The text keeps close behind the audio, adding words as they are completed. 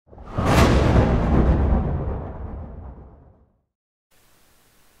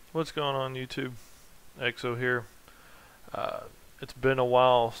What's going on YouTube? EXO here. It's been a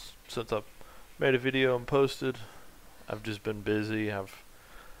while since I've made a video and posted. I've just been busy.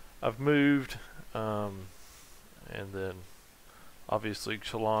 I've moved, and then obviously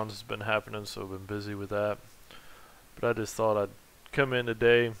Chalons has been happening, so I've been busy with that. But I just thought I'd come in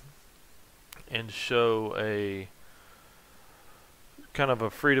today and show a kind of a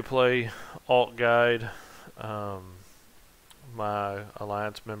free-to-play alt guide. My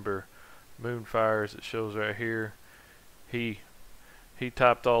alliance member Moonfire, as it shows right here, he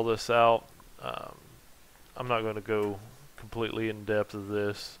typed all this out. I'm not going to go completely in depth of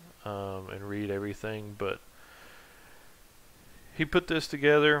this and read everything, but he put this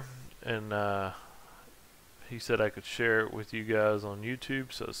together, and he said I could share it with you guys on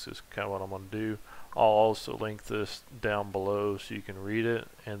YouTube, so that's just kind of what I'm going to do. I'll also link this down below so you can read it,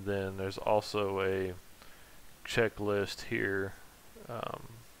 and then there's also a checklist here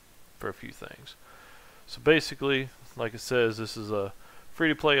for a few things. So basically, like it says, this is a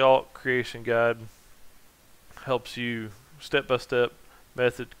free-to-play alt creation guide. Helps you step-by-step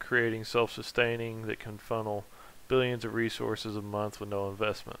method creating self-sustaining that can funnel billions of resources a month with no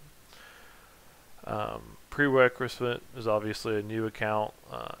investment. Prerequisite is obviously a new account,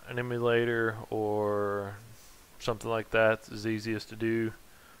 an emulator or something like that is easiest to do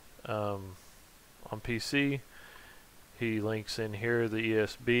on PC. He links in here the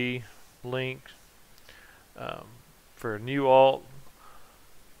ESB link. For a new alt,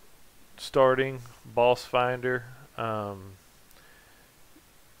 starting boss finder,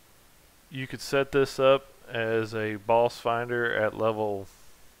 you could set this up as a boss finder at level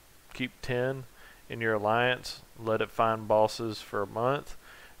keep 10 in your alliance. Let it find bosses for a month.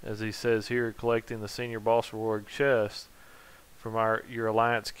 As he says here, collecting the senior boss reward chest from your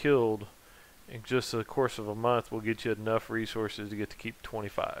alliance killed in just the course of a month will get you enough resources to get to keep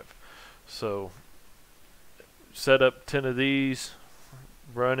 25. So set up 10 of these,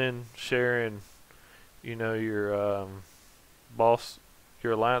 running, sharing, your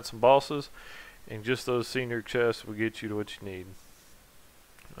your alliance and bosses, and just those senior chests will get you to what you need.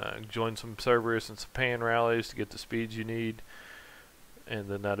 Join some Cerberus and some pan rallies to get the speeds you need, and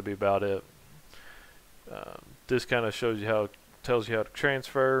then that'll be about it. This kind of tells you how to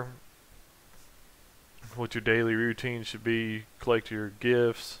transfer, what your daily routine should be. Collect your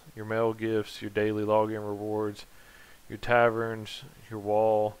gifts, your mail gifts, your daily login rewards, your taverns, your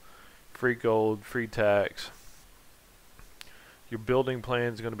wall, free gold, free tax. Your building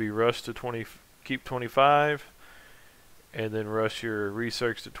plan is going to be rush to keep 25, and then rush your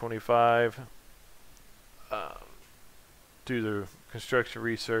research to 25. Do the construction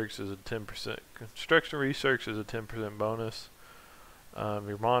research as a 10%. Construction research is a 10% bonus.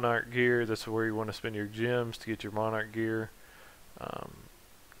 Your monarch gear, that's where you want to spend your gems to get your monarch gear.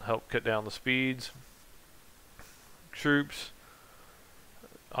 Help cut down the speeds. Troops,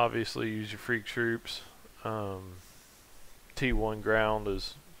 obviously use your freak troops. T1 ground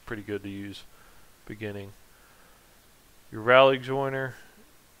is pretty good to use beginning. Your rally joiner,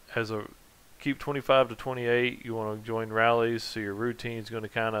 as a keep 25 to 28, you want to join rallies, so your routine is going to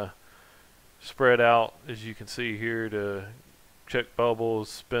kind of spread out, as you can see here, to check bubbles,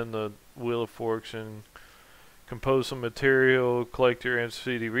 spin the wheel of fortune, compose some material, collect your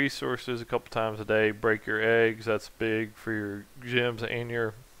NCD resources a couple times a day, break your eggs, that's big for your gems and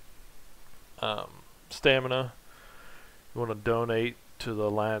your stamina. You want to donate to the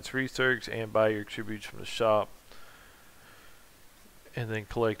Alliance Research and buy your tributes from the shop, and then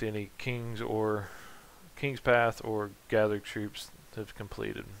collect any King's Path or gathered troops that's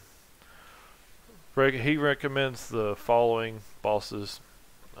completed. He recommends the following bosses.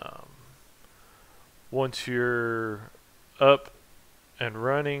 Once you're up and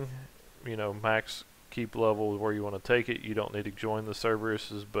running, max keep level where you want to take it, you don't need to join the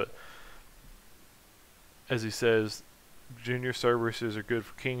Cerberuses, but as he says, junior Cerberuses are good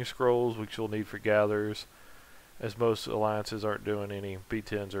for King Scrolls, which you'll need for gatherers, as most alliances aren't doing any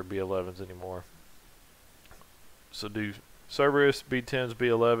B10s or B11s anymore. So do Cerberus, B10s,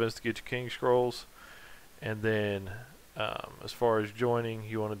 B11s to get your King Scrolls, and then as far as joining,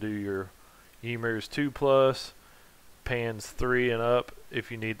 you want to do your Ymirs 2+, pans 3 and up if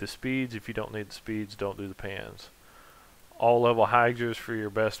you need the speeds. If you don't need the speeds, don't do the pans. All level Hydras for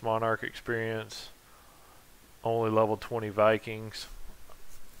your best Monarch experience. Only level 20 Vikings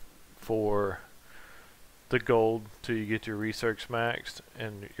for the gold till you get your research maxed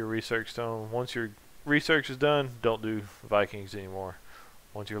and your research done. Once your research is done, don't do Vikings anymore.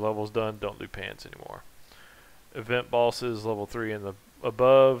 Once your level's done, don't do pans anymore. Event bosses level 3 and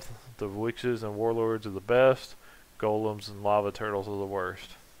above. The witches and warlords are the best. Golems and lava turtles are the worst.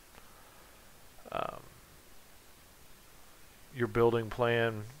 Your building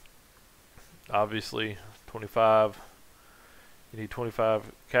plan, obviously 25. You need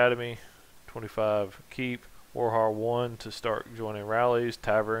 25 academy, 25 keep, Warhol 1 to start joining rallies,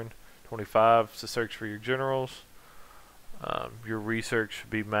 tavern, 25 to search for your generals. Your research should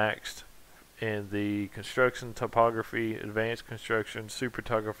be maxed in the construction, topography, advanced construction, super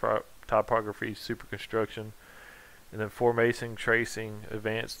topography, super construction, and then formation, tracing,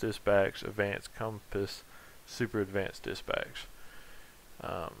 advanced dispatch, advanced compass, super advanced dispatch.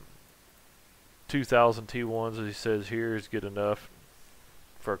 2,000 T1s, as he says here, is good enough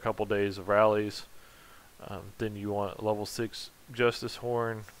for a couple days of rallies. Then you want level 6 Justice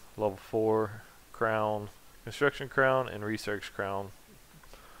Horn, level 4 Crown, Construction Crown, and Research Crown.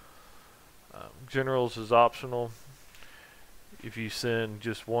 Generals is optional. If you send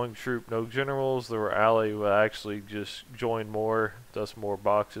just one troop, no generals, the rally will actually just join more, thus more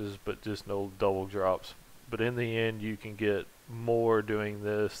boxes, but just no double drops. But in the end, you can get more doing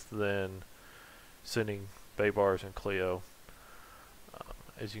this than sending Baybars and Cleo.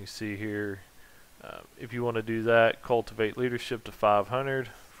 As you can see here, if you want to do that, cultivate leadership to 500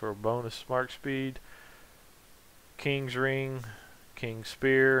 for a bonus mark speed. King's Ring, King's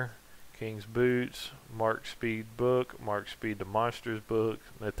Spear, King's Boots, Mark Speed Book, Mark Speed to Monsters Book,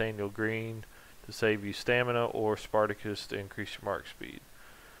 Nathaniel Green to save you stamina, or Spartacus to increase your mark speed.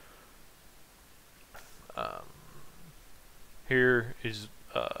 Here is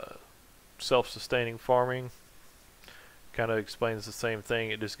self-sustaining farming. Kind of explains the same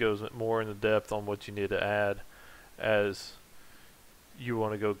thing. It just goes more into depth on what you need to add as you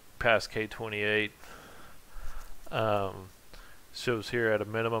want to go past K28. Shows here at a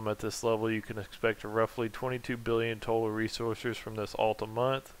minimum at this level you can expect roughly 22 billion total resources from this alt a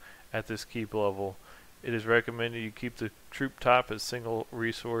month at this keep level. It is recommended you keep the troop type as single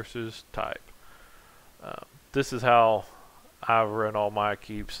resources type. This is how I run all my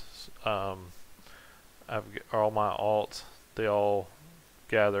keeps. All my alts, they all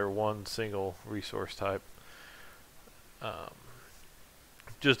gather one single resource type.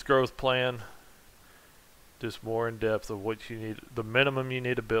 Just growth plan, just more in depth of what you need, the minimum you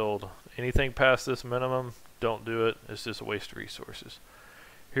need to build. Anything past this minimum, don't do it. It's just a waste of resources.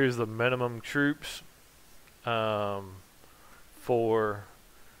 Here's the minimum troops for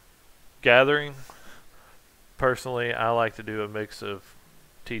gathering. Personally, I like to do a mix of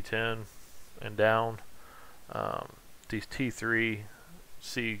T10 and down. These T3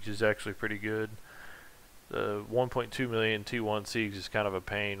 siege is actually pretty good. The 1.2 million T1 siege is kind of a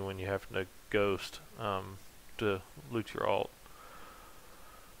pain when you have to ghost to loot your alt.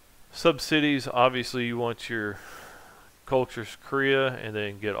 Sub-cities, obviously you want your cultures Korea and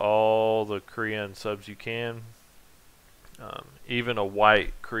then get all the Korean subs you can. Even a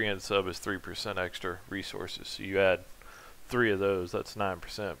white Korean sub is 3% extra resources, so you add 3 of those, that's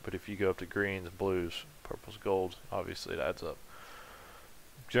 9%. But if you go up to greens, blues, purples, golds, obviously it adds up.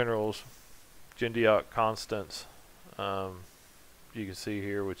 Generals, Jindiok constants, you can see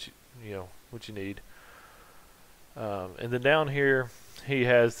here what you need. And then down here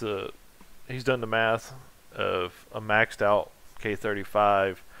he's done the math of a maxed out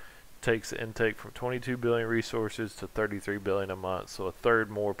K35 takes the intake from 22 billion resources to 33 billion a month, so a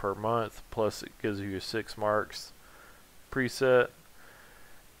third more per month, plus it gives you your 6 marks preset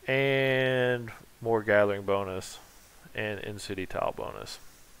and more gathering bonus and in-city tile bonus.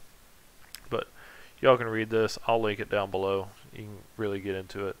 But y'all can read this, I'll link it down below, you can really get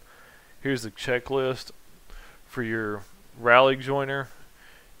into it. Here's the checklist for your rally joiner.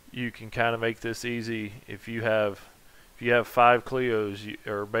 You can kind of make this easy. If you have 5 Cleos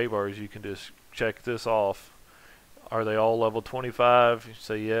or Baybars, you can just check this off. Are they all level 25? You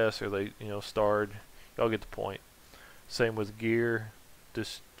say yes. Are they starred? Y'all get the point. Same with gear.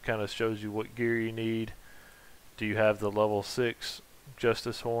 This kind of shows you what gear you need. Do you have the level 6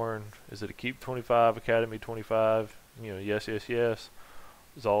 Justice Horn? Is it a keep 25, academy 25? Yes, yes, yes.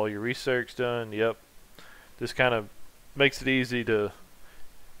 Is all your research done? Yep. This kind of makes it easy to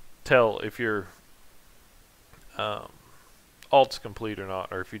tell if your alt's complete or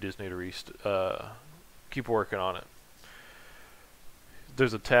not, or if you just need to keep working on it.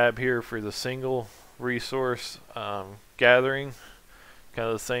 There's a tab here for the single resource gathering. Kind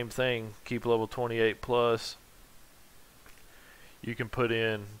of the same thing. Keep level 28 plus. You can put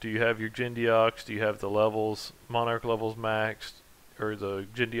in, do you have your Jindioks? Do you have the levels, Monarch levels maxed, or the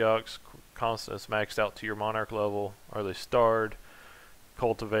Jindioks constants maxed out to your Monarch level? Are they starred,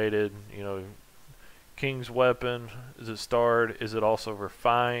 cultivated? King's weapon, is it starred? Is it also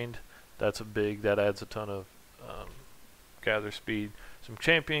refined? That adds a ton of gather speed. Some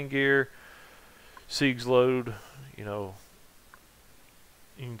champion gear. Siege load, you know,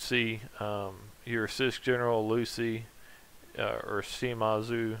 you can see your assist general Lucy or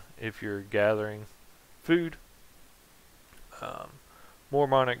Shimazu if you're gathering food. More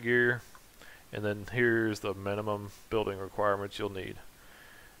monarch gear, and then here's the minimum building requirements you'll need.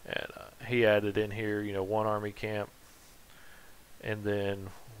 And he added in here, you know, 1 army camp, and then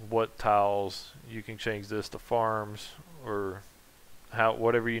what tiles you can change this to farms, or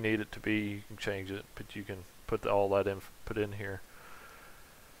whatever you need it to be, you can change it, but you can put all that in here.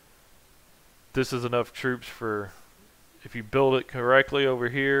 This is enough troops for, if you build it correctly over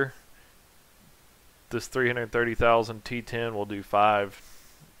here, this 330,000 T10 will do 5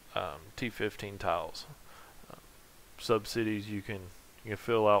 T15 tiles. Subcities, you can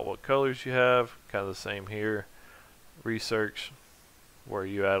fill out what colors you have, kind of the same here. Research, where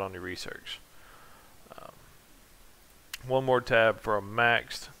you add on your research. One more tab for a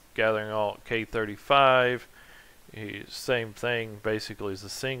maxed gathering alt K35. Same thing basically as a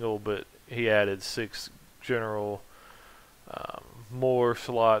single, but he added 6 general more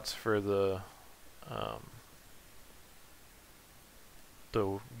slots for the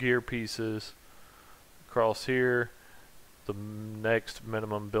gear pieces. Across here, the next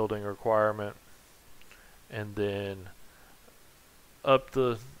minimum building requirement, and then up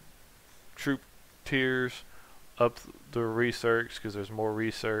the troop tiers, up the research because there's more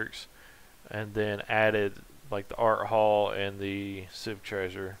research, and then added like the art hall and the civ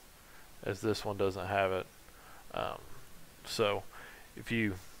treasure, as this one doesn't have it. So if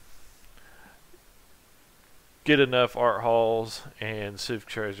you get enough art halls and civ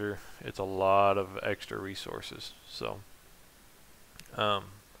treasure, it's a lot of extra resources. So one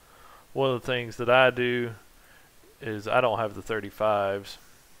of the things that I do is I don't have the 35s.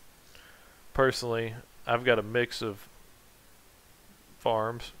 Personally, I've got a mix of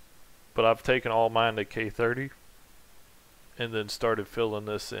farms, but I've taken all mine to K30 and then started filling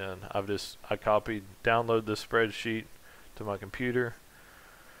this in. I copied, download this spreadsheet to my computer.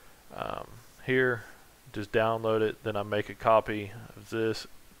 Here, just download it, then I make a copy of this,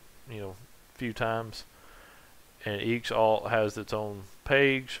 you know, a few times, and each alt has its own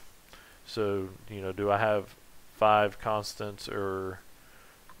page. So, you know, do I have 5 constants, or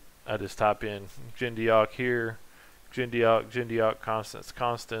I just type in Jindiok here, Jindiok,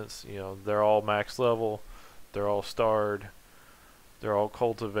 constants, you know, they're all max level, they're all starred, they're all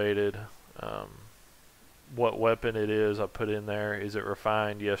cultivated. What weapon it is I put in there, is it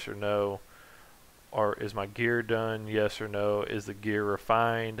refined, yes or no? Or is my gear done, yes or no? Is the gear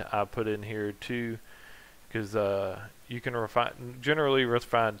refined? I put in here too, because you can generally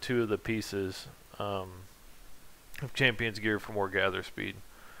refine 2 of the pieces of champion's gear for more gather speed.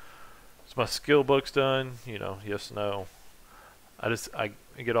 Is my skill books done? You know, yes, no. I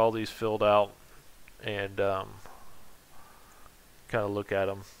get all these filled out and kind of look at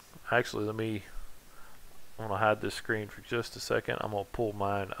them. Actually, I'm gonna hide this screen for just a second. I'm gonna pull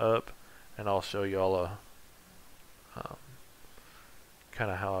mine up, and I'll show you all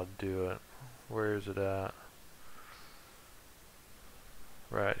kind of how I do it. Where is it at?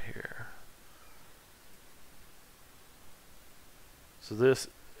 Right here. So this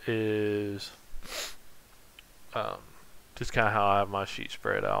is just kind of how I have my sheet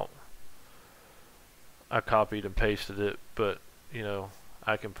spread out. I copied and pasted it, but you know,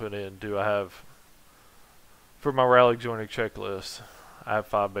 I can put in, do I have, for my rally joining checklist, I have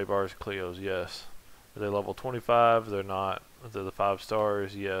 5 Baybars Cleos, yes. Are they level 25? They're not. Are they the 5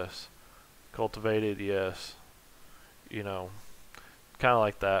 stars? Yes. Cultivated? Yes. You know, kind of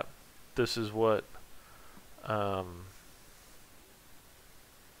like that. This is what,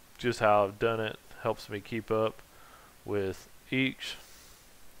 just how I've done it. Helps me keep up with each.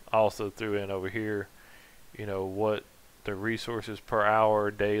 I also threw in over here, you know, what the resources per hour,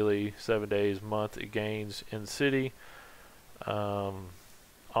 daily, 7 days, month it gains in city.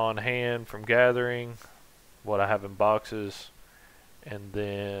 On hand from gathering, what I have in boxes, and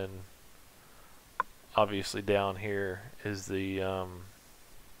then obviously down here is the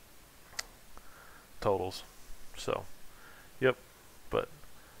totals. So yep, but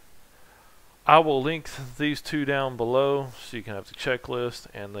I will link these 2 down below so you can have the checklist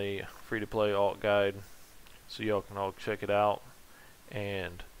and the free to play alt guide, so y'all can all check it out.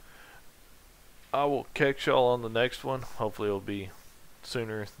 And I will catch y'all on the next one. Hopefully it'll be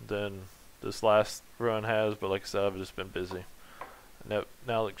sooner than this last run has, but like I said, I've just been busy. Now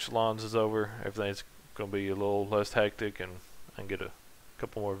that Shalons is over, everything's going to be a little less hectic, and I can get a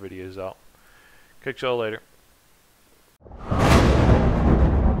couple more videos out. Catch y'all later.